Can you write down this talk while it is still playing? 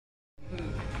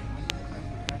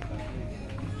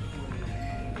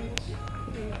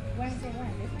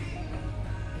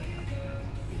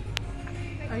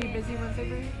Are you busy Wednesday,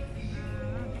 Bree?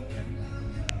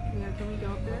 Yeah, can we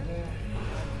go up there?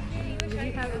 Did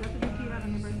you have what did you have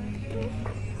on your birthday?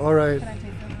 All right.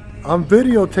 I'm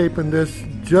videotaping this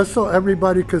just so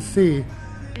everybody could see.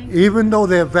 Even though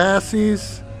they're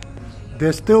Vassis,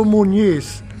 they're still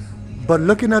Muniz. But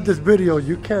looking at this video,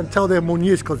 you can't tell they're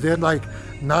Muniz because they're like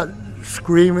not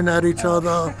screaming at each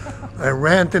other and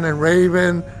ranting and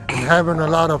raving and having a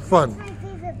lot of fun.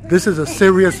 This is a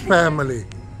serious family.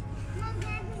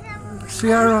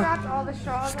 Sierra,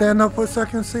 stand up for a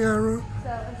second, Sierra.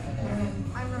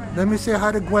 Let me say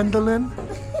hi to Gwendolyn.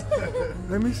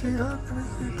 Let me see her. Let me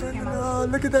see Gwendolyn. Oh,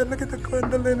 look at that. Look at the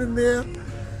Gwendolyn in there.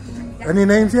 Any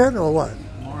names yet or what?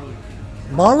 Marley.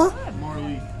 Marla?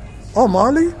 Marley. Oh,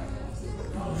 Marley?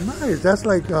 Nice. That's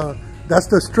like, that's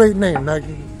the straight name, like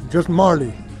just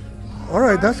Marley. All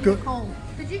right, that's good.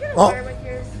 Did you get a Oh, with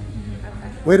yours?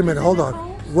 wait a minute. Hold on.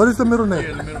 What is the middle name?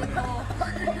 In the middle.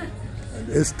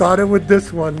 It started with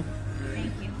this one.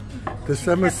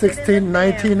 December 16,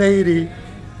 1980.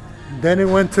 Then it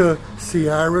went to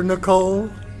Sierra Nicole,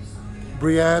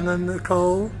 Brianna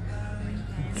Nicole,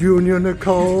 Junior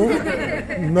Nicole,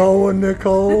 Noah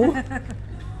Nicole,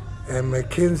 and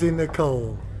Mackenzie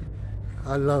Nicole.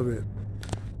 I love it.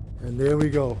 And there we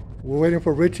go. We're waiting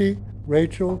for Richie,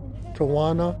 Rachel,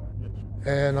 Tawana,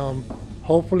 and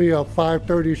hopefully a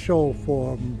 5:30 show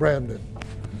for Brandon.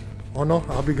 Oh no,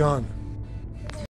 I'll be gone.